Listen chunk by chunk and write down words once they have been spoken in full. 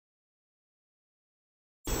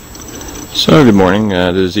So good morning,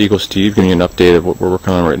 this is Eagle Steve giving you an update of what we're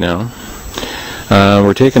working on right now.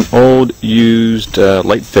 We're taking old used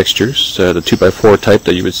light fixtures, the 2x4 type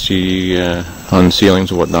that you would see on ceilings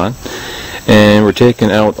and whatnot, and we're taking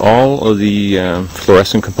out all of the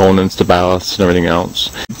fluorescent components, the ballasts and everything else.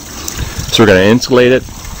 So we're going to insulate it,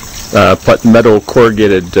 put metal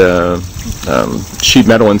corrugated sheet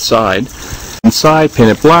metal inside, paint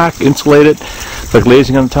it black, insulate it, put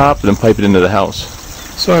glazing on the top, and then pipe it into the house.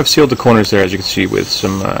 So I've sealed the corners there, as you can see, with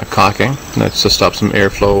some caulking. And that's to stop some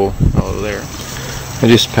airflow out of there. I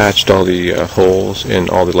just patched all the holes in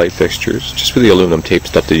all the light fixtures, just with the aluminum tape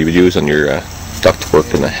stuff that you would use on your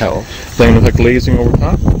ductwork in the house. Laying with the glazing over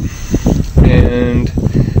top, and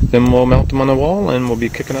then we'll mount them on the wall, and we'll be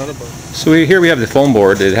kicking out a board. So here we have the foam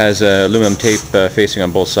board. It has aluminum tape facing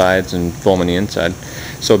on both sides and foam on the inside.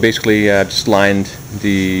 So basically, just lined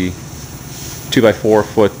the 2x4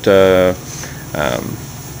 foot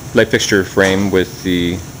light fixture frame with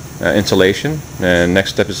the insulation, and next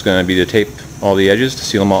step is going to be to tape all the edges to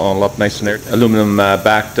seal them all up nice and there. Aluminum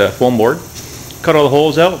backed foam board. Cut all the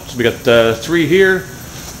holes out. So we got 3 here,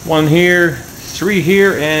 1 here, 3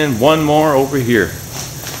 here, and 1 more over here.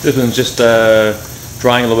 This one's just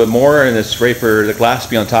drying a little bit more, and it's ready for the glass to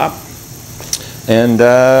be on top. And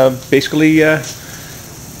basically,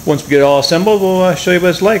 once we get it all assembled, we'll show you what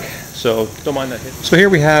it's like. So don't mind that hit. So here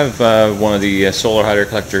we have one of the solar hot air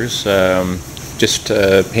collectors, just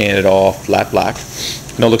painted all flat black.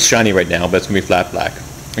 I know it looks shiny right now, but it's going to be flat black.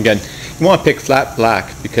 Again, you want to pick flat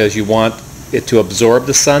black because you want it to absorb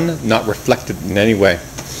the sun, not reflect it in any way.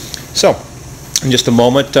 So in just a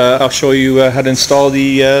moment, I'll show you how to install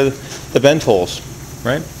the vent holes.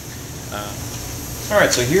 Right?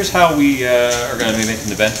 Alright, so here's how we are going to be making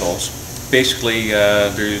the vent holes. Basically,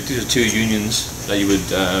 these are 2 unions that you would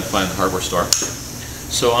find in the hardware store.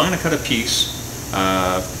 So I'm going to cut a piece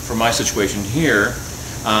for my situation here.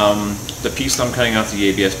 The piece that I'm cutting off the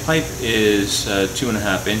ABS pipe is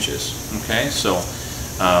 2.5 inches. Okay, so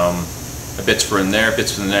bits for in there,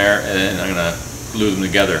 bits in there, and then I'm going to glue them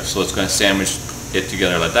together. So it's going to sandwich it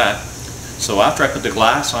together like that. So after I put the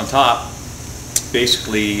glass on top,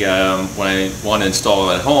 basically when I want to install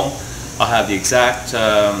it at home, I'll have the exact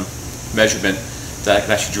measurement that I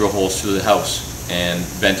can actually drill holes through the house and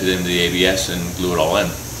vent it into the ABS and glue it all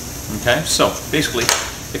in. Okay, so basically,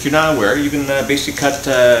 if you're not aware, you can basically cut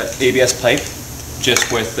ABS pipe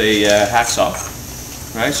just with a hacksaw.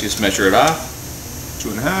 Right, so you just measure it off,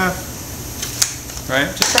 2.5.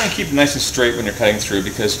 Right, just try and keep it nice and straight when you're cutting through,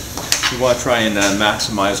 because you want to try and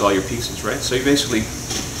maximize all your pieces. Right, so you basically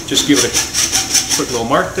just give it a quick little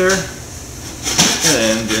mark there, and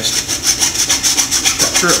then just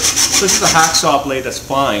cut through. So this is a hacksaw blade that's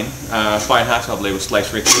fine. Fine hacksaw blade will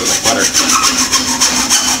slice right through it like butter.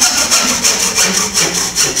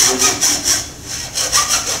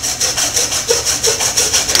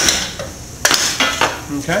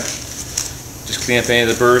 Okay. Just clean up any of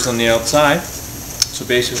the burrs on the outside. So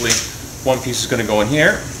basically, one piece is going to go in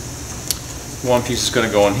here, one piece is going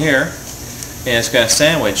to go in here, and it's going to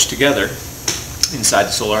sandwich together inside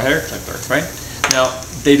the solar air collector. Right? Now,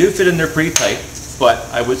 they do fit in there pretty tight, but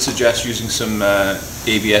I would suggest using some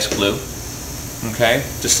ABS glue, okay,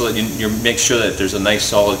 just so that you make sure that there's a nice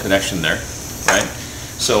solid connection there, right?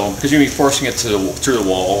 So, because you're going to be forcing it through the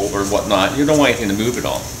wall or whatnot, you don't want anything to move at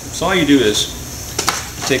all. So all you do is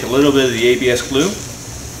take a little bit of the ABS glue,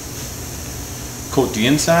 coat the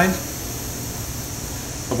inside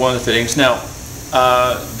of one of the fittings. Now,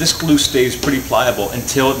 this glue stays pretty pliable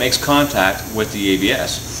until it makes contact with the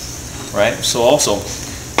ABS, right? So also,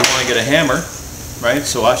 you want to get a hammer. Right,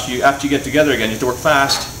 so after you get together again, you have to work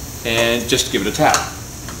fast and just give it a tap.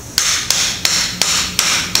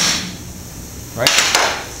 Right,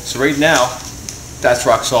 so right now, that's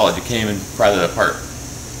rock solid. You can't even pry that apart.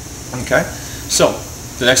 Okay, so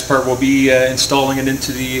the next part will be installing it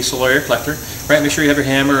into the solar air collector. Right, make sure you have your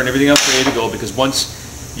hammer and everything else ready to go, because once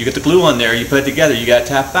you get the glue on there, you put it together, you got to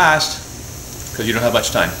tap fast because you don't have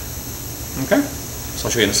much time. Okay, so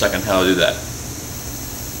I'll show you in a second how to do that.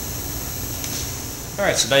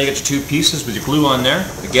 Alright, so now you got your 2 pieces with your glue on there.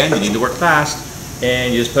 Again, you need to work fast.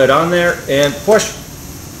 And you just put it on there and push.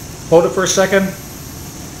 Hold it for a second.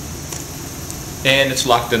 And it's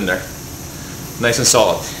locked in there. Nice and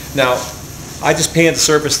solid. Now, I just painted the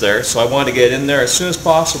surface there, so I wanted to get it in there as soon as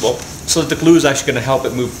possible so that the glue is actually going to help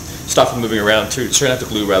it stop from moving around too. Sorry, not the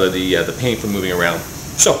glue, rather the paint from moving around.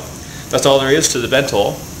 So, that's all there is to the vent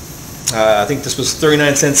hole. I think this was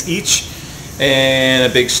 39 cents each. And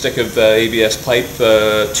a big stick of ABS pipe,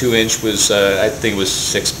 2-inch was, I think it was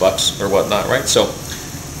 $6 or whatnot, right? So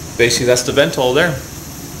basically that's the vent hole there.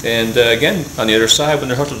 And again, on the other side, when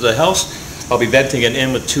they're hooked up to the house, I'll be venting it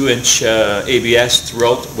in with 2-inch ABS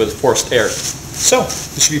throughout with forced air. So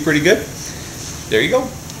this should be pretty good. There you go.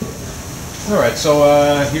 Alright, so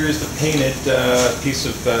here's the painted piece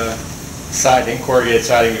of siding, corrugated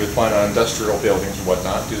siding you would find on industrial buildings and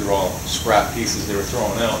whatnot. These are all scrap pieces they were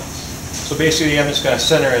throwing out. So basically I'm just going to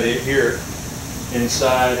center it here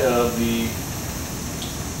inside of the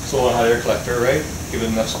solar hot air collector, right? Give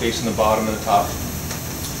it enough space in the bottom and the top.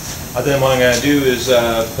 Then what I'm going to do is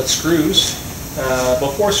put screws,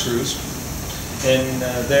 about 4 screws, in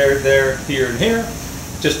there, here, and here,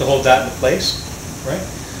 just to hold that in place, right?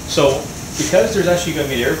 So because there's actually going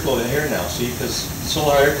to be airflow in here now, see, because the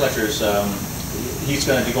solar hot air collector's heat's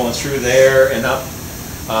going to be going through there and up.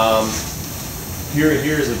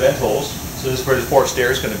 Here's the vent holes, so this is where the forced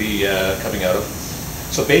air is going to be coming out of.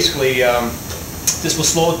 So basically, this will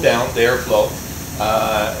slow it down, the airflow,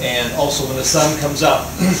 and also when the sun comes up,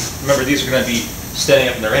 remember these are going to be standing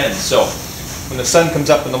up in their ends, so when the sun comes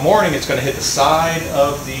up in the morning, it's going to hit the side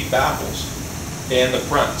of the baffles and the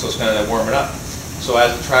front, so it's going to warm it up. So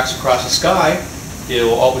as it tracks across the sky, it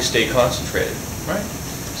will always stay concentrated, right?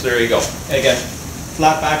 So there you go. And again,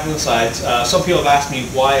 flat back on the sides. Some people have asked me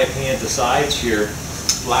why I painted the sides here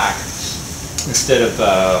black instead of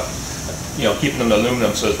keeping them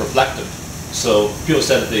aluminum so it's reflective. So people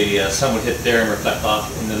said that the sun would hit there and reflect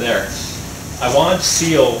off into there. I wanted to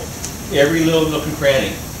seal every little nook and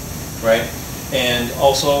cranny, right? And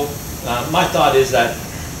also, my thought is that,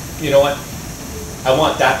 you know what, I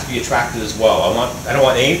want that to be attractive as well. I don't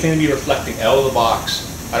want anything to be reflecting out of the box.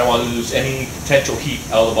 I don't want to lose any potential heat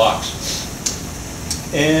out of the box.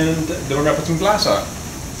 And then we're going to put some glass on.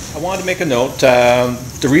 I wanted to make a note.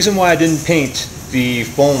 The reason why I didn't paint the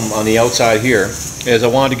foam on the outside here is I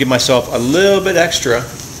wanted to give myself a little bit extra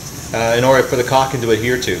in order for the caulking to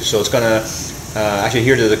adhere to. So it's going to actually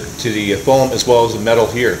adhere to the foam as well as the metal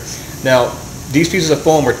here. Now, these pieces of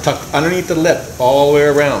foam are tucked underneath the lip all the way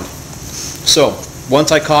around. So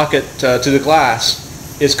once I caulk it to the glass,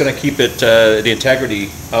 it's going to keep it the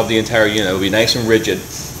integrity of the entire unit. It will be nice and rigid,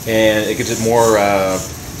 and it gives it more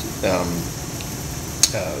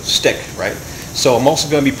stick, right? So I'm also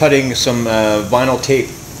going to be putting some vinyl tape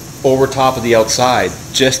over top of the outside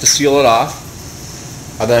just to seal it off.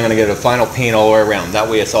 And then I'm going to get a final paint all the way around. That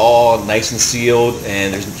way it's all nice and sealed,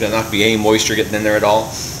 and there's not going to be any moisture getting in there at all.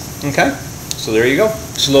 Okay, so there you go.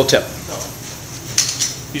 Just a little tip.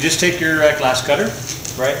 You just take your glass cutter,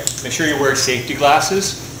 right? Make sure you wear safety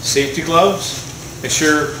glasses, safety gloves. Make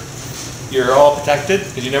sure you're all protected,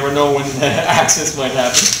 because you never know when accidents might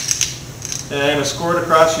happen. And I'm going to score it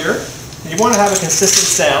across here. And you want to have a consistent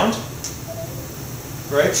sound,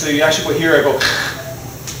 right? So you actually go here, I go.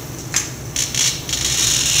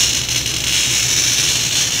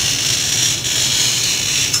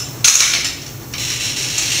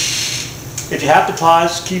 If you have to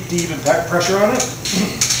pause, keep the even pressure on it.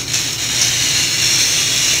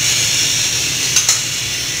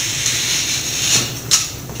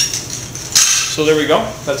 So there we go,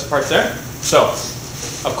 that's the part there. So,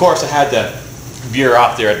 of course I had to veer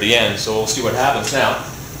off there at the end, so we'll see what happens now.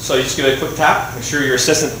 So you just give it a quick tap, make sure your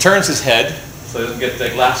assistant turns his head, so he doesn't get the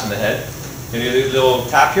glass in the head. And you do a little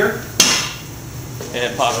tap here,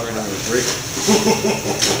 and pop it right under the break.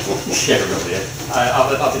 Yeah, really, yeah.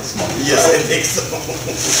 I'll take the small piece. Yes, I think so.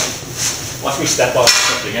 Watch me step on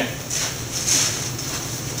something, eh?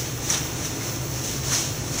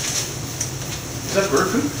 Is that bird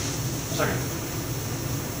food? A second.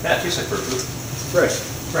 Yeah, it tastes like bird food. Fresh.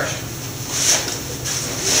 Fresh.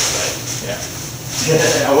 Yeah.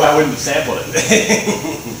 I wouldn't have sampled it.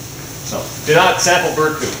 So, do not sample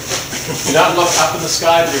bird food. Do not look up in the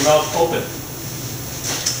sky with your mouth open.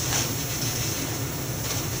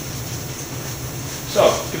 So,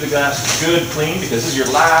 give the glass a good clean, because this is your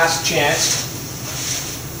last chance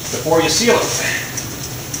before you seal it.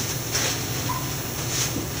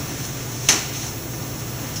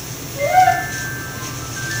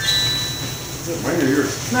 Is it mine or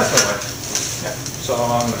yours? That's all right. Yeah. So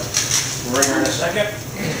I'm going to bring her in a second.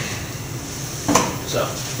 So,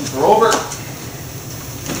 flip her over.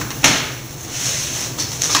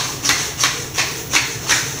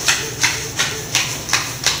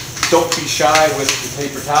 Don't be shy with the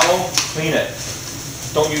paper towel. Clean it.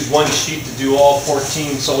 Don't use one sheet to do all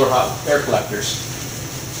 14 solar hot air collectors.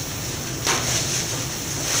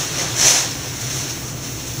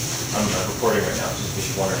 I'm recording right now, just in case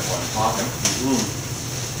you're wondering why I'm talking.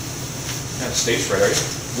 You're not stage fright, are you?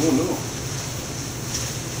 Oh, no.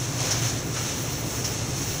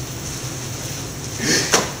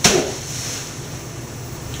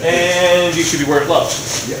 And you should be wearing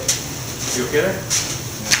gloves. Yeah. You okay there?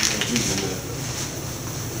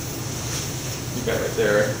 got it right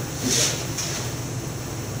there.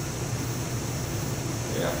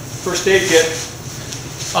 Yeah. First aid kit.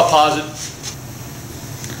 I'll pause it.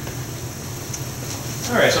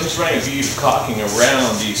 Alright, so I'm just running a bead of caulking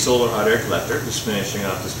around the solar hot air collector, just finishing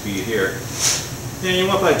off this bead here. And you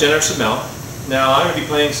want about a generous amount. Now I'm going to be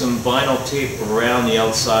putting some vinyl tape around the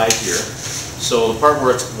outside here. So the part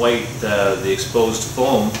where it's white, the exposed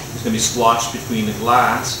foam, is going to be splotched between the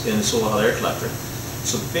glass and the solar hot air collector.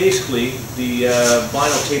 So basically, the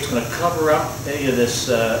vinyl tape is going to cover up any of this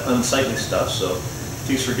unsightly stuff. So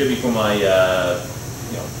please forgive me for my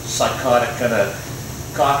psychotic kind of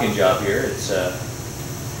caulking job here. It's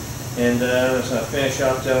I'm just going to finish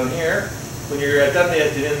off down here. When you're done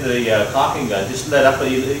at the end of the caulking gun, just let up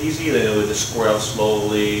easy. Just squirt out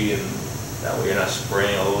slowly, and that way you're not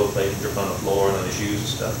spraying all over the place, drip on the floor and on the shoes and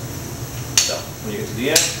stuff. So when you get to the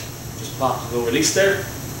end, just pop the little release there.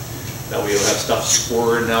 That way you'll have stuff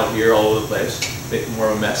squirting out here all over the place, making more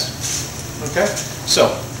of a mess. Okay, so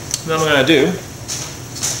what I'm going to do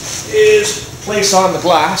is place on the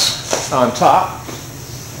glass on top.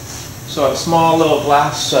 So I have a small little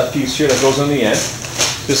glass piece here that goes on the end.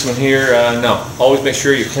 This one here, no. Always make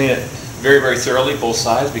sure you clean it very, very thoroughly, both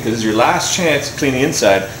sides, because it's your last chance to clean the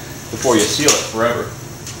inside before you seal it forever.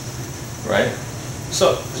 Right?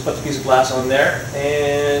 So just put the piece of glass on there,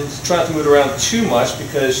 and try not to move it around too much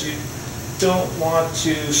because you don't want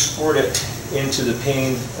to squirt it into the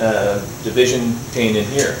pane, division pane in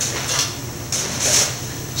here.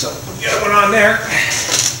 So put the other one on there.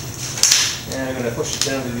 And I'm going to push it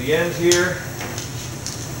down to the end here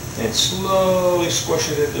and slowly squish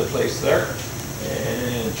it into place there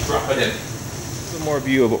and drop it in. A little more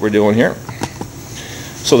view of what we're doing here.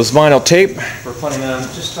 So this vinyl tape, we're putting on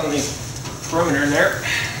just on the perimeter in there.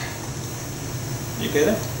 You okay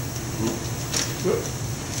there? Good.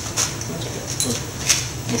 That's okay.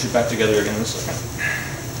 We'll push it back together again in a second.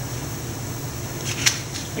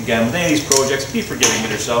 Again, with any of these projects, be forgiving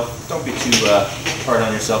with yourself. Don't be too hard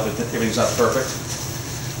on yourself if everything's not perfect.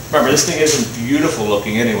 Remember, this thing isn't beautiful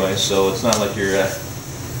looking anyway, so it's not like you're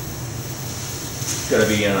going to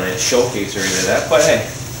be in a showcase or anything like that. But hey,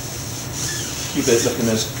 keep it looking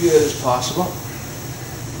as good as possible.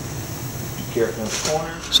 Be careful in the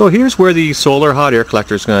corner. So here's where the solar hot air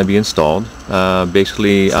collector is going to be installed.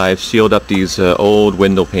 Basically, I've sealed up these old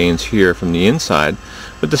window panes here from the inside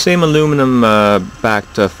with the same aluminum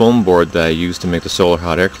backed foam board that I used to make the solar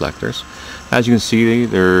hot air collectors. As you can see,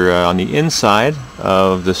 they're on the inside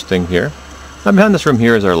of this thing here. Now behind this room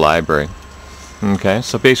here is our library. Okay,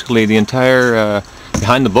 so basically the entire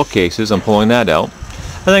behind the bookcases, I'm pulling that out.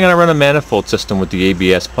 And then I'm going to run a manifold system with the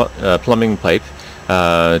ABS plumbing pipe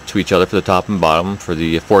to each other for the top and bottom, for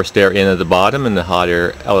the forced air in at the bottom, and the hot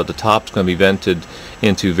air out at the top is going to be vented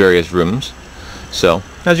into various rooms. So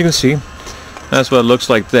as you can see, that's what it looks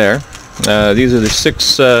like there. These are the 6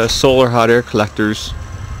 solar hot air collectors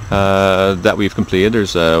that we've completed.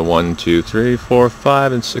 There's 1, 2, 3, 4,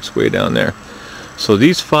 5, and 6 way down there. So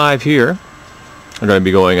these 5 here are going to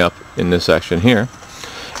be going up in this section here.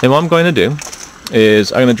 And what I'm going to do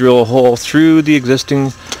is I'm going to drill a hole through the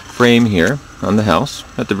existing frame here on the house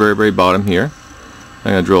at the very, very bottom here.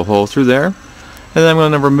 I'm going to drill a hole through there, and then I'm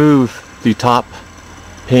going to remove the top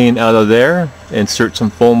pane out of there, insert some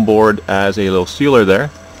foam board as a little sealer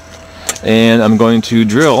there, and I'm going to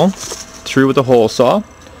drill through with a hole saw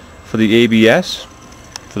for the ABS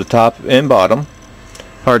for the top and bottom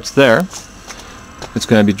parts there. It's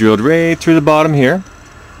going to be drilled right through the bottom here,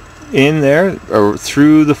 in there, or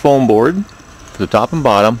through the foam board for the top and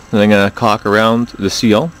bottom, and I'm going to caulk around the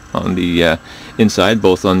seal on the inside,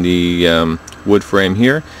 both on the wood frame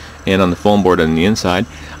here and on the foam board on the inside.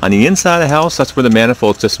 On the inside of the house, that's where the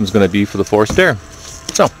manifold system is going to be for the forced air.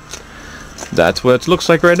 So that's what it looks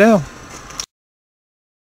like right now.